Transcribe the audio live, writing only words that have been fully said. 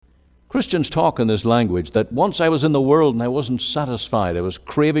Christians talk in this language that once I was in the world and I wasn't satisfied. I was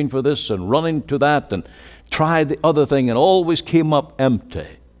craving for this and running to that and tried the other thing and always came up empty.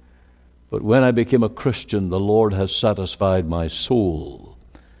 But when I became a Christian, the Lord has satisfied my soul.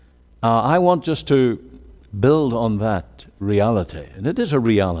 I want just to build on that reality. And it is a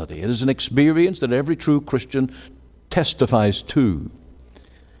reality. It is an experience that every true Christian testifies to.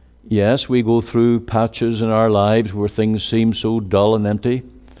 Yes, we go through patches in our lives where things seem so dull and empty.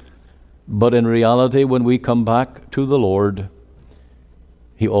 But in reality, when we come back to the Lord,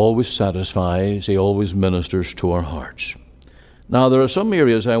 He always satisfies, He always ministers to our hearts. Now, there are some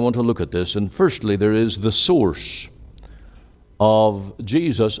areas I want to look at this, and firstly, there is the source of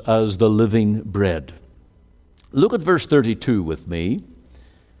Jesus as the living bread. Look at verse 32 with me,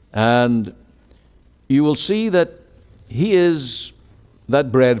 and you will see that He is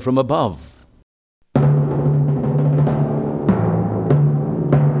that bread from above.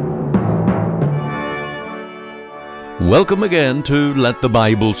 Welcome again to Let the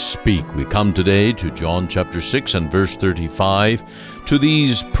Bible Speak. We come today to John chapter 6 and verse 35, to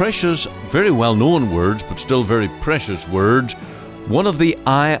these precious, very well-known words, but still very precious words, one of the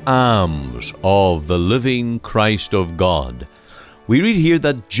I ams of the living Christ of God. We read here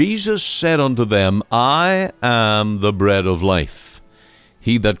that Jesus said unto them, I am the bread of life.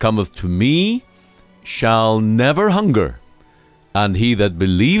 He that cometh to me shall never hunger, and he that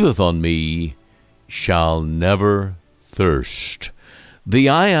believeth on me shall never thirst. The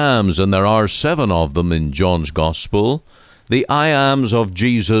I ams, and there are 7 of them in John's Gospel, the I ams of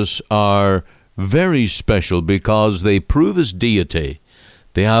Jesus are very special because they prove His deity.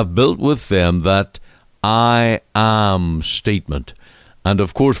 They have built with them that I am statement. And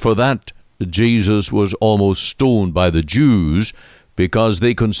of course, for that, Jesus was almost stoned by the Jews because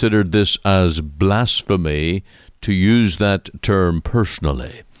they considered this as blasphemy to use that term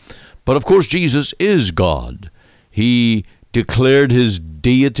personally. But of course, Jesus is God. He declared His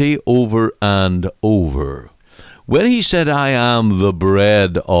deity over and over. When He said, I am the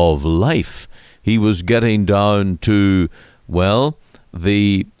bread of life, He was getting down to, well,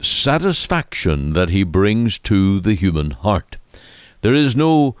 the satisfaction that He brings to the human heart. There is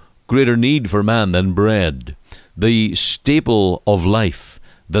no greater need for man than bread, the staple of life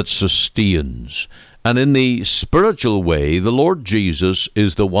that sustains. And in the spiritual way, the Lord Jesus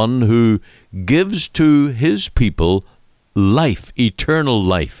is the one who gives to His people life, eternal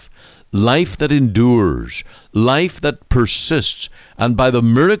life, life that endures, life that persists. And by the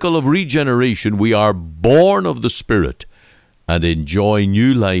miracle of regeneration, we are born of the Spirit and enjoy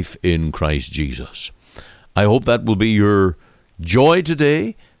new life in Christ Jesus. I hope that will be your joy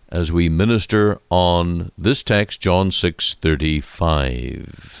today as we minister on this text, John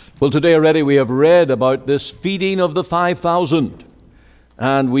 6:35. Well, today already we have read about this feeding of the 5,000.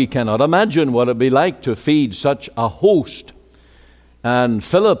 And we cannot imagine what it would be like to feed such a host. And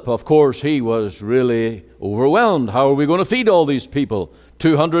Philip, of course, he was really overwhelmed. How are we going to feed all these people?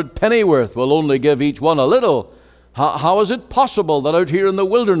 200 pennyworth will only give each one a little. How is it possible that out here in the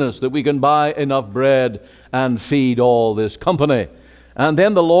wilderness that we can buy enough bread and feed all this company? And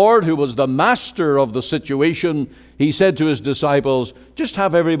then the Lord, who was the master of the situation, He said to His disciples, just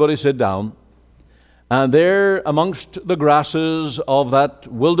have everybody sit down. And there amongst the grasses of that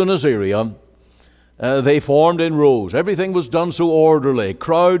wilderness area, they formed in rows. Everything was done so orderly.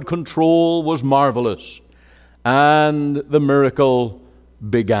 Crowd control was marvelous. And the miracle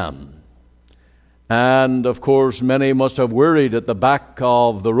began. And of course, many must have worried at the back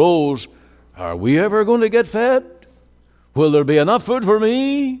of the rows, are we ever going to get fed? Will there be enough food for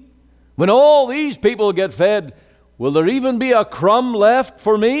me? When all these people get fed, will there even be a crumb left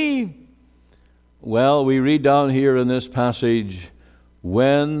for me? Well, we read down here in this passage,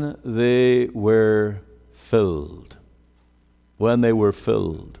 when they were filled. When they were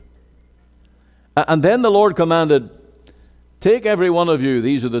filled. And then the Lord commanded, take every one of you,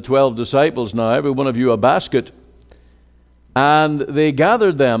 these are the 12 disciples now, every one of you a basket. And they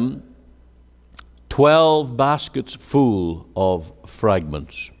gathered them 12 baskets full of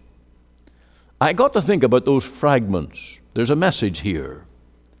fragments. I got to think about those fragments. There's a message here.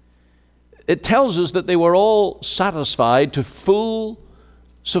 It tells us that they were all satisfied to full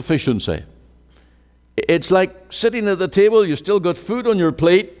sufficiency. It's like sitting at the table, you still got food on your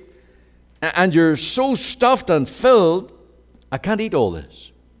plate, and you're so stuffed and filled, I can't eat all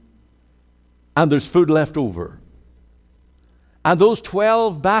this. And there's food left over. And those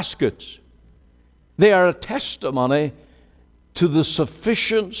 12 baskets, they are a testimony to the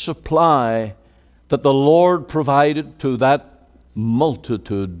sufficient supply that the Lord provided to that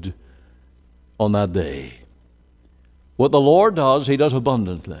multitude on that day. What the Lord does, He does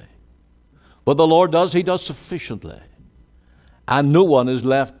abundantly. But the Lord does, He does sufficiently. And no one is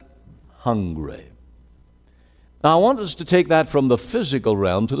left hungry. Now, I want us to take that from the physical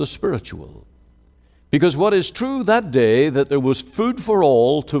realm to the spiritual. Because what is true that day, that there was food for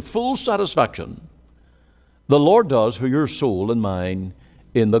all to full satisfaction, the Lord does for your soul and mine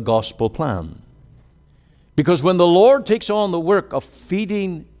in the gospel plan. Because when the Lord takes on the work of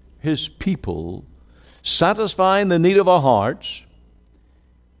feeding His people, satisfying the need of our hearts,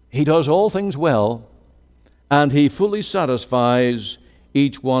 He does all things well, and He fully satisfies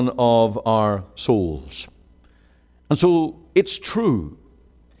each one of our souls. And so it's true.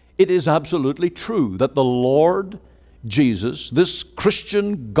 It is absolutely true that the Lord Jesus, this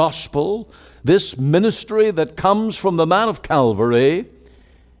Christian gospel, this ministry that comes from the man of Calvary,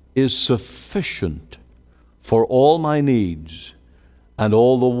 is sufficient for all my needs and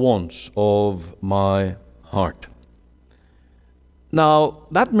all the wants of my heart. Now,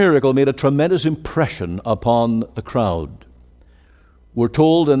 that miracle made a tremendous impression upon the crowd. We're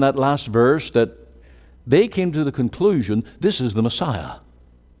told in that last verse that they came to the conclusion, this is the Messiah.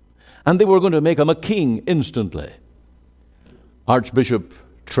 And they were going to make Him a king instantly. Archbishop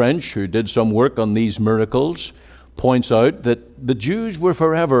Trench, who did some work on these miracles, points out that the Jews were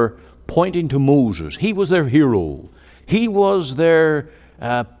forever pointing to Moses. He was their hero. He was their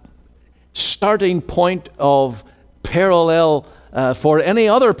starting point of parallel for any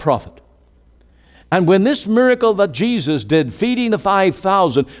other prophet. And when this miracle that Jesus did, feeding the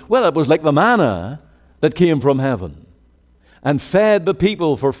 5,000, well, it was like the manna that came from heaven and fed the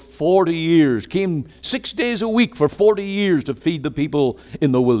people for 40 years, came 6 days a week for 40 years to feed the people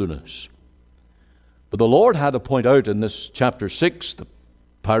in the wilderness. But the Lord had to point out in this chapter 6, the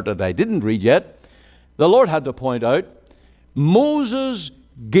part that I didn't read yet, the Lord had to point out, Moses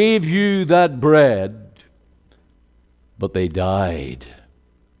gave you that bread, but they died.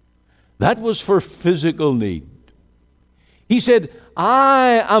 That was for physical need. He said,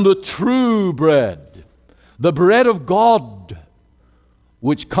 I am the true bread, the bread of God,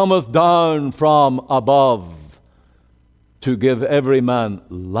 which cometh down from above to give every man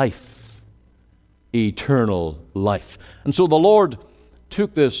life, eternal life. And so the Lord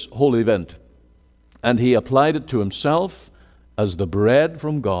took this whole event and He applied it to Himself as the bread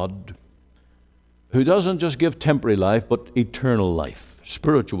from God, who doesn't just give temporary life, but eternal life,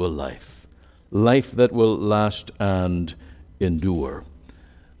 spiritual life, life that will last and endure.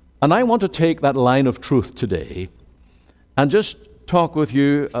 And I want to take that line of truth today and just talk with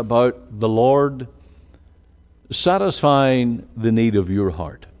you about the Lord satisfying the need of your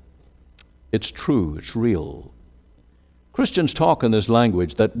heart. It's true, it's real. Christians talk in this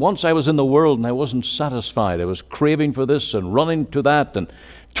language that once I was in the world and I wasn't satisfied. I was craving for this and running to that and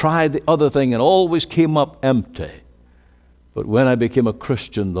tried the other thing and always came up empty. But when I became a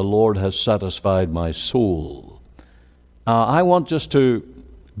Christian, the Lord has satisfied my soul. I want just to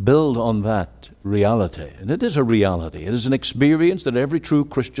build on that reality. And it is a reality. It is an experience that every true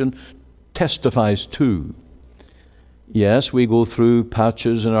Christian testifies to. Yes, we go through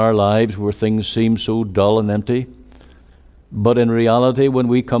patches in our lives where things seem so dull and empty. But in reality, when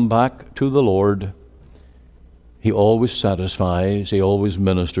we come back to the Lord, He always satisfies, He always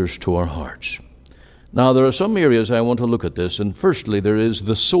ministers to our hearts. Now, there are some areas I want to look at this, and firstly, there is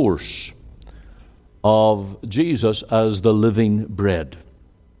the source of Jesus as the living bread.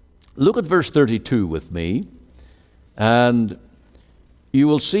 Look at verse 32 with me, and you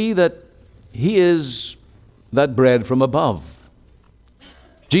will see that He is that bread from above.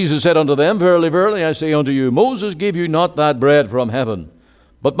 Jesus said unto them, Verily, verily, I say unto you, Moses gave you not that bread from heaven,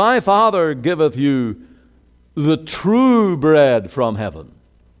 but my Father giveth you the true bread from heaven.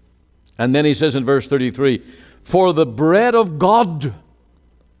 And then He says in verse 33, For the bread of God.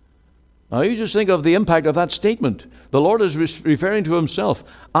 Now you just think of the impact of that statement. The Lord is referring to Himself.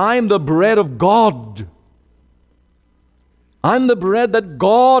 I'm the bread of God. I'm the bread that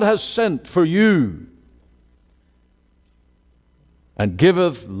God has sent for you, and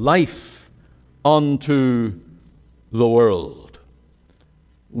giveth life unto the world.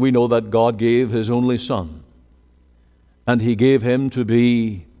 We know that God gave His only Son, and He gave Him to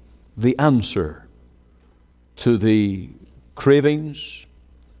be the answer to the cravings,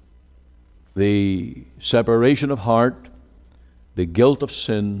 the separation of heart, the guilt of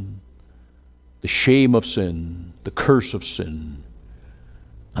sin, the shame of sin, the curse of sin.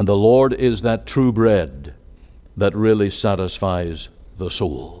 And the Lord is that true bread that really satisfies the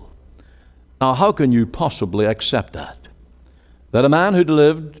soul. Now, how can you possibly accept that? That a man who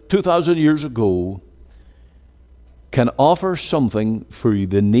lived 2,000 years ago can offer something for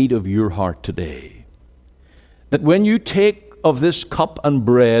the need of your heart today. That when you take of this cup and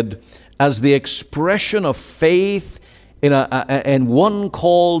bread as the expression of faith in one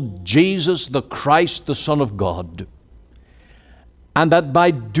called Jesus the Christ, the Son of God. And that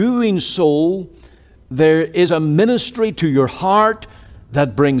by doing so, there is a ministry to your heart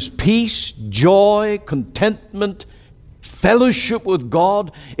that brings peace, joy, contentment, fellowship with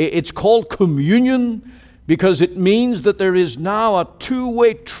God. It's called communion because it means that there is now a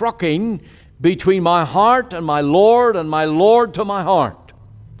two-way trucking between my heart and my Lord to my heart.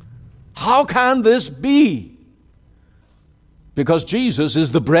 How can this be? Because Jesus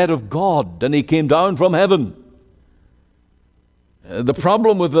is the bread of God and He came down from heaven. The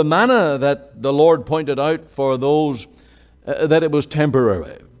problem with the manna that the Lord pointed out for those, that it was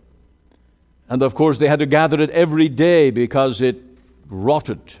temporary. And of course they had to gather it every day because it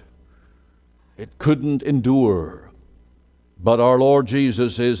rotted. It couldn't endure. But our Lord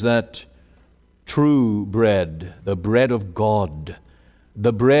Jesus is that true bread, the bread of God,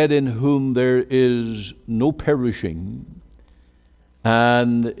 the bread in whom there is no perishing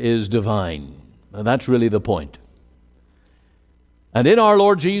and is divine. And that's really the point. And in our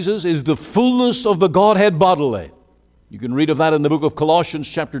Lord Jesus is the fullness of the Godhead bodily. You can read of that in the book of Colossians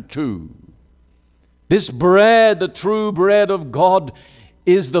chapter 2. This bread, the true bread of God,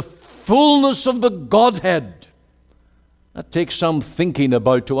 is the fullness of the Godhead. That takes some thinking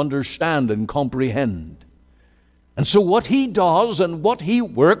about to understand and comprehend. And so what He does and what He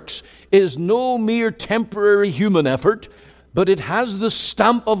works is no mere temporary human effort, but it has the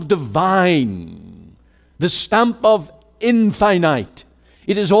stamp of divine, the stamp of infinite.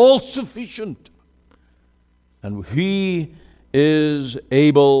 It is all sufficient. And He is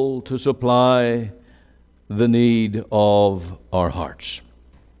able to supply the need of our hearts.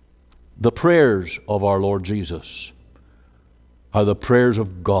 The prayers of our Lord Jesus are the prayers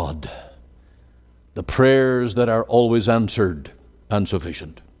of God, the prayers that are always answered and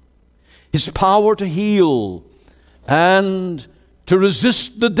sufficient. His power to heal and to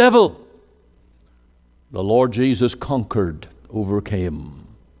resist the devil, the Lord Jesus conquered, overcame.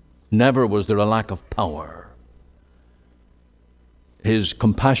 Never was there a lack of power. His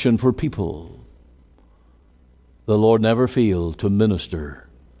compassion for people, the Lord never failed to minister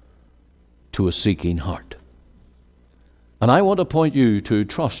to a seeking heart. And I want to point you to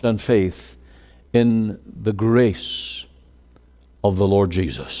trust and faith in the grace of the Lord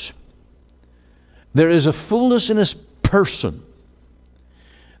Jesus. There is a fullness in His person.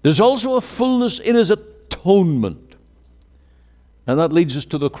 There's also a fullness in His atonement. And that leads us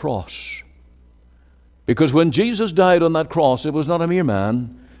to the cross. Because when Jesus died on that cross, it was not a mere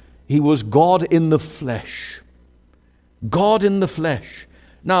man. He was God in the flesh. God in the flesh.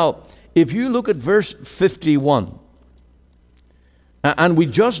 Now, if you look at verse 51, and we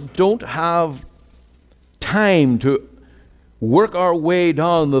just don't have time to work our way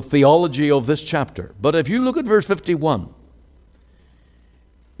down the theology of this chapter. But if you look at verse 51,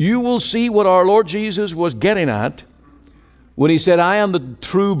 you will see what our Lord Jesus was getting at when He said, I am the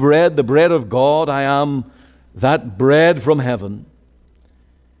true bread, the bread of God. I am that bread from heaven.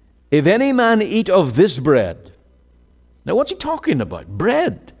 If any man eat of this bread. Now what's He talking about?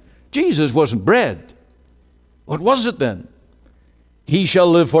 Bread. Jesus wasn't bread. What was it then? He shall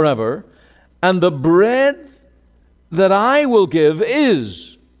live forever. And the bread that I will give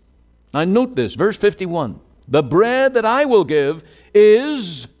is, now note this, verse 51, the bread that I will give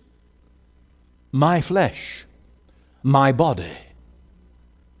is my flesh, my body.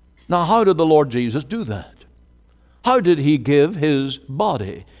 Now, how did the Lord Jesus do that? How did He give His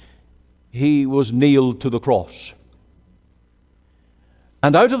body? He was nailed to the cross.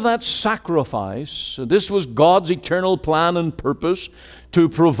 And out of that sacrifice, this was God's eternal plan and purpose to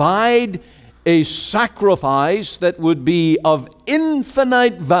provide a sacrifice that would be of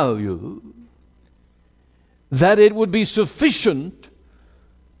infinite value, that it would be sufficient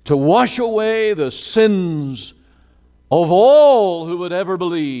to wash away the sins of all who would ever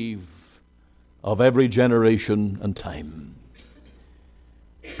believe, of every generation and time.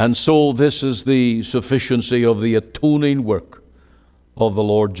 And so this is the sufficiency of the atoning work of the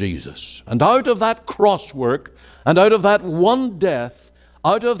Lord Jesus. And out of that cross work, and out of that one death,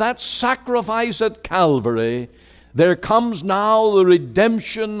 out of that sacrifice at Calvary, there comes now the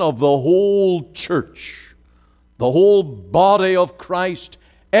redemption of the whole church, the whole body of Christ,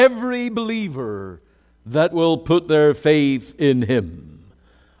 every believer that will put their faith in Him.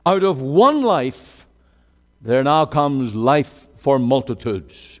 Out of one life, there now comes life for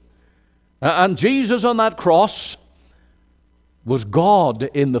multitudes. And Jesus on that cross was God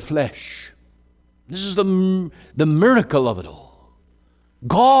in the flesh. This is the miracle of it all.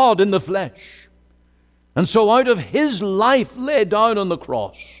 God in the flesh. And so out of His life laid down on the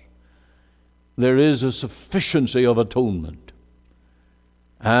cross, there is a sufficiency of atonement.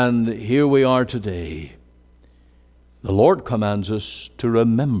 And here we are today. The Lord commands us to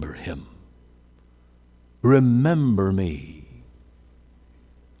remember Him. Remember me.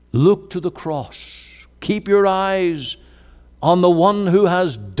 Look to the cross. Keep your eyes on the one who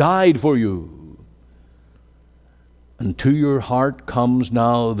has died for you. And to your heart comes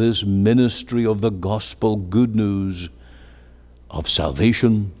now this ministry of the gospel, good news of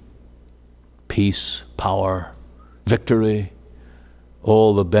salvation, peace, power, victory,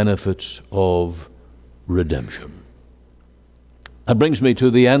 all the benefits of redemption. That brings me to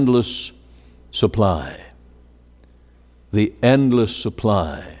the endless supply. The endless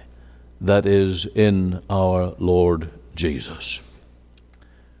supply that is in our Lord Jesus.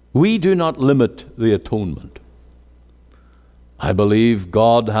 We do not limit the atonement. I believe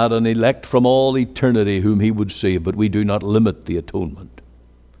God had an elect from all eternity whom He would save, but we do not limit the atonement.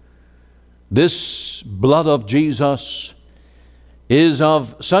 This blood of Jesus is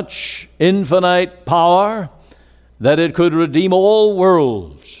of such infinite power that it could redeem all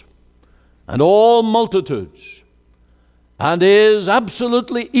worlds and all multitudes, and is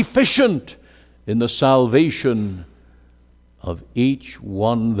absolutely efficient in the salvation of each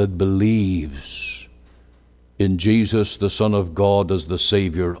one that believes in Jesus, the Son of God, as the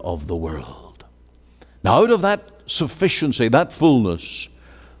Savior of the world. Now, out of that sufficiency, that fullness,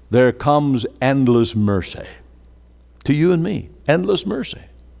 there comes endless mercy to you and me. Endless mercy.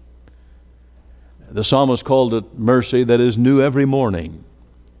 The psalmist called it mercy that is new every morning.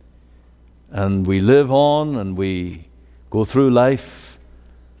 And we live on and we go through life,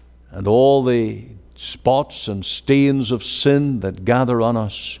 and all the spots and stains of sin that gather on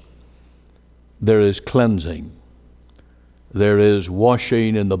us, there is cleansing. There is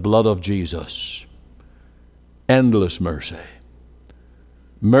washing in the blood of Jesus. Endless mercy.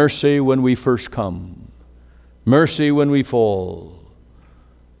 Mercy when we first come. Mercy when we fall.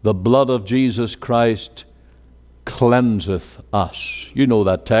 The blood of Jesus Christ cleanseth us. You know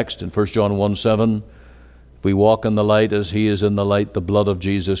that text in 1 John 1:7. If we walk in the light as He is in the light, the blood of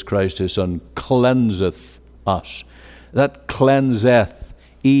Jesus Christ, His Son, cleanseth us. That cleanseth,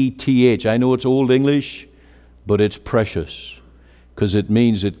 E-T-H. I know it's Old English, but it's precious, because it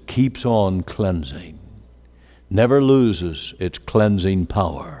means it keeps on cleansing. Never loses its cleansing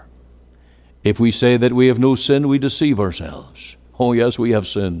power. If we say that we have no sin, we deceive ourselves. Oh yes, we have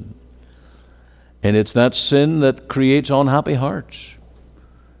sin. And it's that sin that creates unhappy hearts.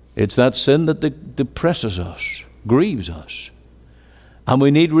 It's that sin that depresses us, grieves us. And we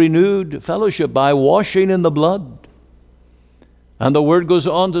need renewed fellowship by washing in the blood. And the word goes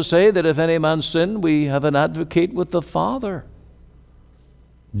on to say that if any man sin, we have an advocate with the Father,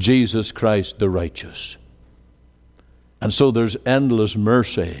 Jesus Christ the righteous. And so there's endless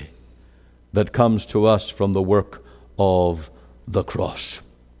mercy that comes to us from the work of the cross.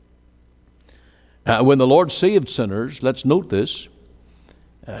 When the Lord saved sinners, let's note this,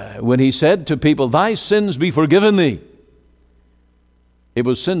 when He said to people, "Thy sins be forgiven thee," it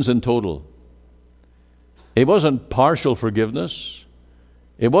was sins in total. It wasn't partial forgiveness.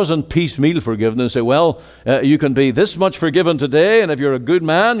 It wasn't piecemeal forgiveness. Say, well, you can be this much forgiven today, and if you're a good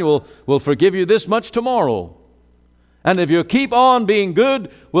man, we'll forgive you this much tomorrow. And if you keep on being good,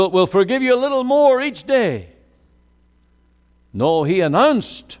 we'll forgive you a little more each day. No, He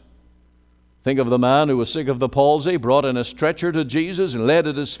announced. Think of the man who was sick of the palsy, brought in a stretcher to Jesus and laid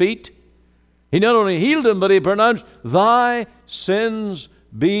at His feet. He not only healed him, but He pronounced, "Thy sins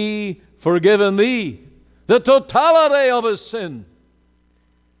be forgiven thee." The totality of his sin.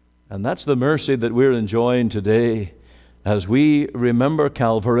 And that's the mercy that we're enjoying today as we remember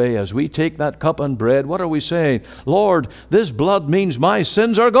Calvary, as we take that cup and bread. What are we saying? Lord, this blood means my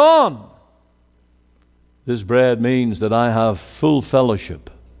sins are gone. This bread means that I have full fellowship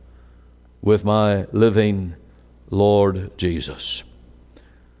with my living Lord Jesus.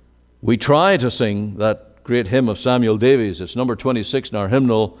 We try to sing that great hymn of Samuel Davies. It's number 26 in our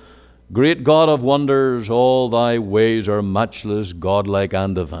hymnal. Great God of wonders, all thy ways are matchless, godlike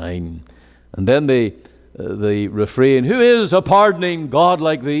and divine. And then the refrain, who is a pardoning God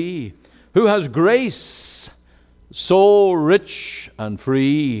like thee? Who has grace so rich and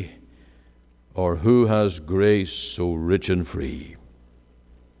free? Or who has grace so rich and free?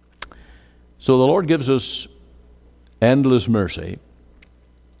 So the Lord gives us endless mercy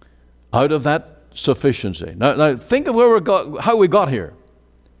out of that sufficiency. Now think of how we got here.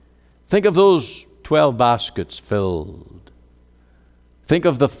 Think of those 12 baskets filled. Think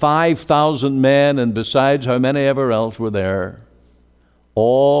of the 5,000 men, and besides how many ever else were there,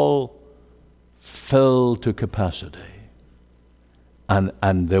 all filled to capacity.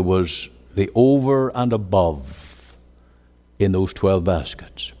 And there was the over and above in those 12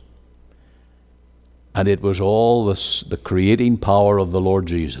 baskets. And it was all the creating power of the Lord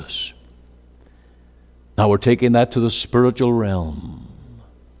Jesus. Now we're taking that to the spiritual realm.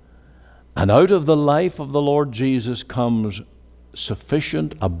 And out of the life of the Lord Jesus comes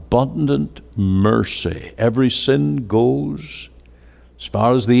sufficient, abundant mercy. Every sin goes. As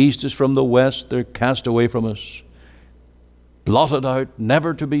far as the east is from the west, they're cast away from us. Blotted out,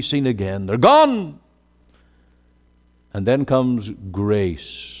 never to be seen again. They're gone. And then comes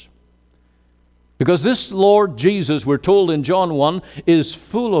grace. Because this Lord Jesus, we're told in John 1, is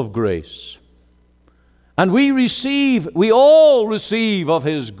full of grace. And we all receive of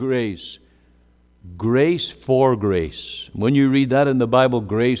His grace. Grace for grace. When you read that in the Bible,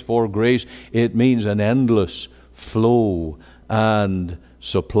 grace for grace, it means an endless flow and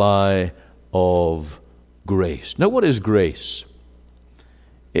supply of grace. Now, what is grace?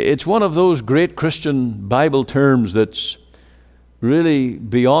 It's one of those great Christian Bible terms that's really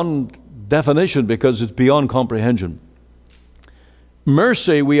beyond definition because it's beyond comprehension.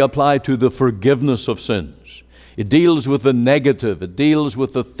 Mercy we apply to the forgiveness of sins. It deals with the negative. It deals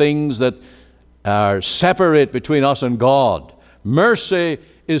with the things that are separate between us and God. Mercy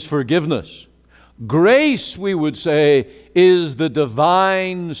is forgiveness. Grace, we would say, is the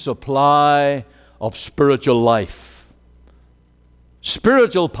divine supply of spiritual life.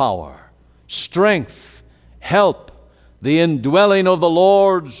 Spiritual power, strength, help, the indwelling of the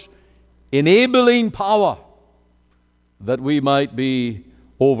Lord's enabling power that we might be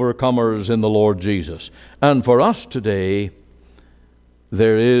overcomers in the Lord Jesus. And for us today,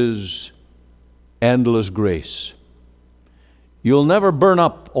 there is endless grace. You'll never burn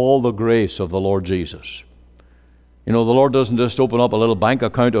up all the grace of the Lord Jesus. You know, the Lord doesn't just open up a little bank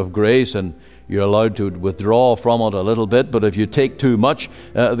account of grace and you're allowed to withdraw from it a little bit, but if you take too much,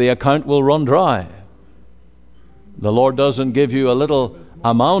 the account will run dry. The Lord doesn't give you a little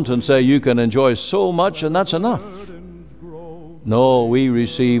amount and say you can enjoy so much and that's enough. No, we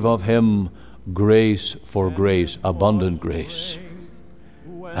receive of Him grace for grace, abundant grace.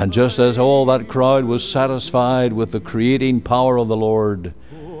 And just as all that crowd was satisfied with the creating power of the Lord,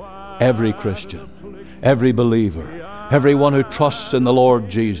 every Christian, every believer, everyone who trusts in the Lord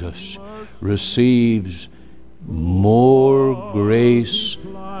Jesus receives more grace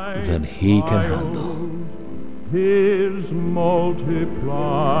than he can handle. His multiplied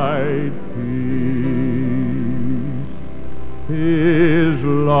peace, His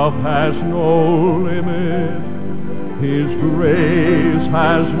love has no limit, His grace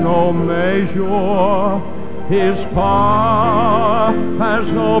has no measure, His power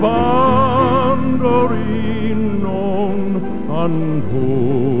has no boundary known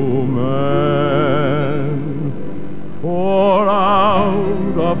unto man. For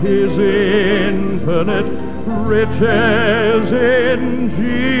out of His infinite riches in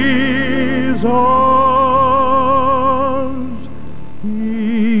Jesus,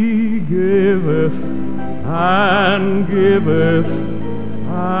 He giveth and giveth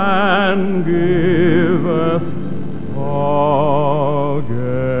and giveth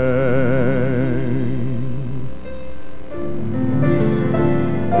again.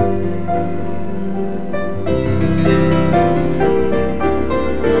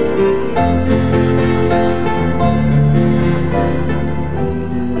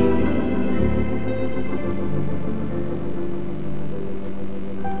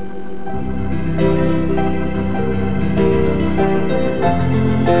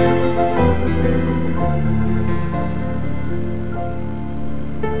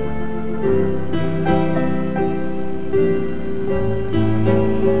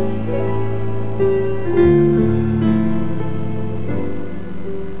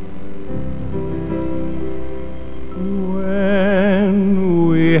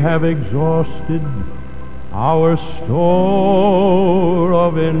 Have exhausted our store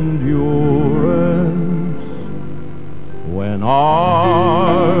of endurance, when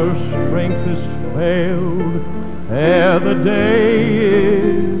our strength is failed ere the day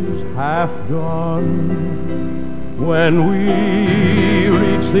is half done, when we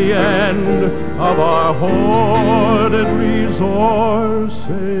reach the end of our hoarded resources,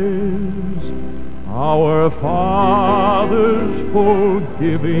 our Father's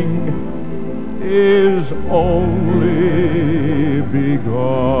forgiving is only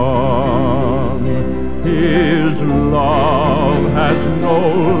begun. His love has no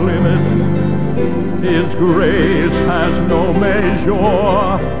limit, His grace has no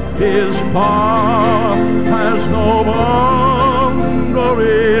measure, His power has no boundary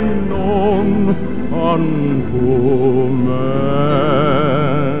known unto man.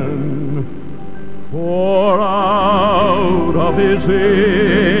 His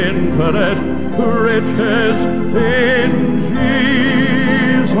infinite riches in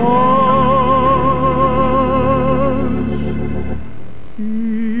Jesus.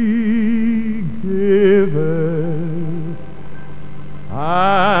 He giveth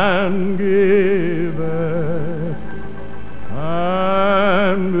and giveth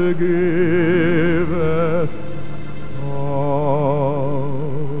and giveth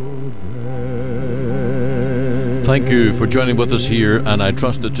again. Thank you for joining with us here, and I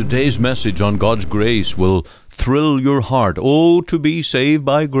trust that today's message on God's grace will thrill your heart. Oh, to be saved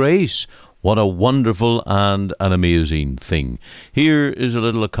by grace. What a wonderful and an amazing thing. Here is a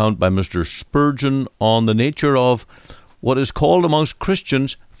little account by Mr. Spurgeon on the nature of what is called amongst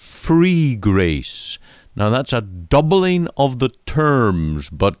Christians free grace. Now that's a doubling of the terms,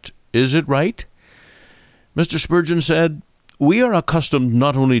 but is it right? Mr. Spurgeon said, "We are accustomed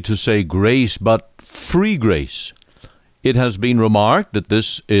not only to say grace, but free grace. It has been remarked that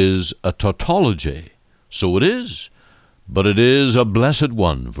this is a tautology. So it is. But it is a blessed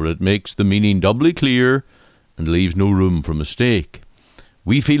one, for it makes the meaning doubly clear and leaves no room for mistake.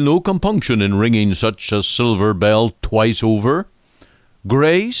 We feel no compunction in ringing such a silver bell twice over.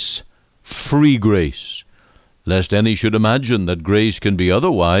 Grace, free grace, lest any should imagine that grace can be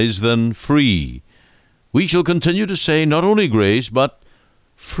otherwise than free. We shall continue to say not only grace, but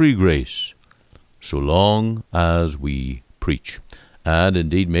free grace, so long as we preach." And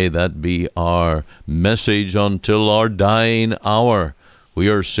indeed, may that be our message until our dying hour. We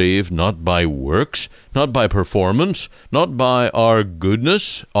are saved not by works, not by performance, not by our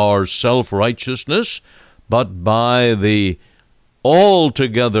goodness, our self-righteousness, but by the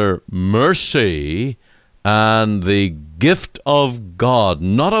altogether mercy and the gift of God,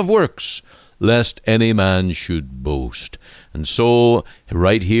 not of works, lest any man should boast. And so,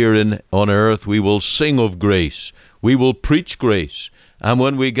 right here on earth, we will sing of grace. We will preach grace. And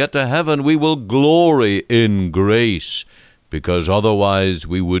when we get to heaven, we will glory in grace, because otherwise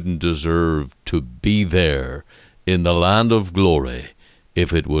we wouldn't deserve to be there in the land of glory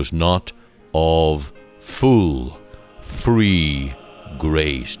if it was not of full, free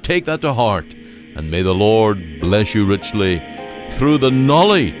grace. Take that to heart, and may the Lord bless you richly through the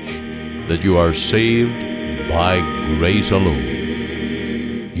knowledge that you are saved by grace alone.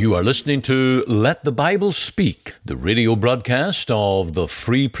 You are listening to Let the Bible Speak, the radio broadcast of the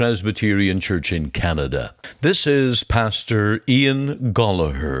Free Presbyterian Church in Canada. This is Pastor Ian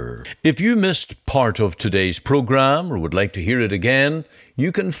Gollaher. If you missed part of today's program or would like to hear it again,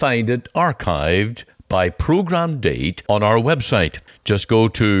 you can find it archived by program date on our website. Just go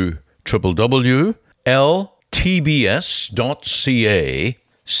to www.ltbs.ca,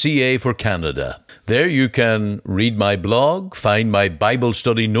 CA for Canada. There you can read my blog, find my Bible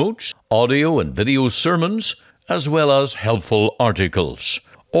study notes, audio and video sermons, as well as helpful articles.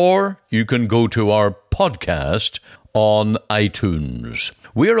 Or you can go to our podcast on iTunes.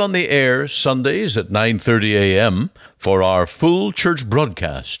 We're on the air Sundays at 9:30 a.m. for our full church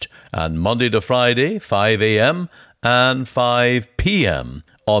broadcast, and Monday to Friday, 5 a.m. and 5 p.m.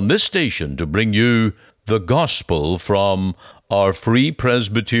 on this station to bring you the gospel from our Free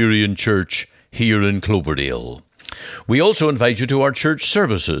Presbyterian Church here in Cloverdale. We also invite you to our church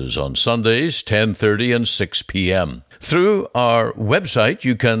services on Sundays, 10:30 and 6 p.m. Through our website,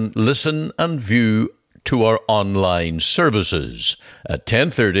 you can listen and view to our online services at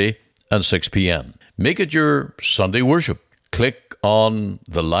 10:30 and 6 p.m. Make it your Sunday worship. Click on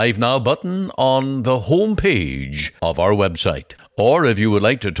the Live Now button on the home page of our website. Or if you would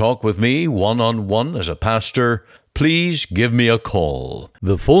like to talk with me one-on-one as a pastor, please give me a call.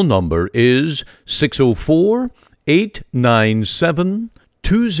 The phone number is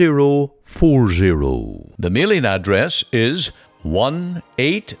 604-897-2040. The mailing address is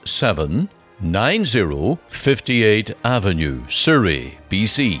 18790 58th Avenue, Surrey,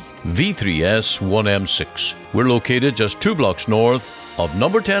 BC, V3S1M6. We're located just 2 blocks north of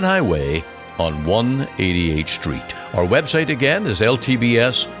number 10 Highway on 188th Street. Our website again is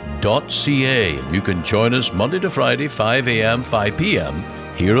ltbs.ca, and you can join us Monday to Friday, 5 a.m., 5 p.m.,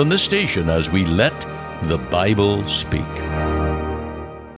 here on the station as we let the Bible speak.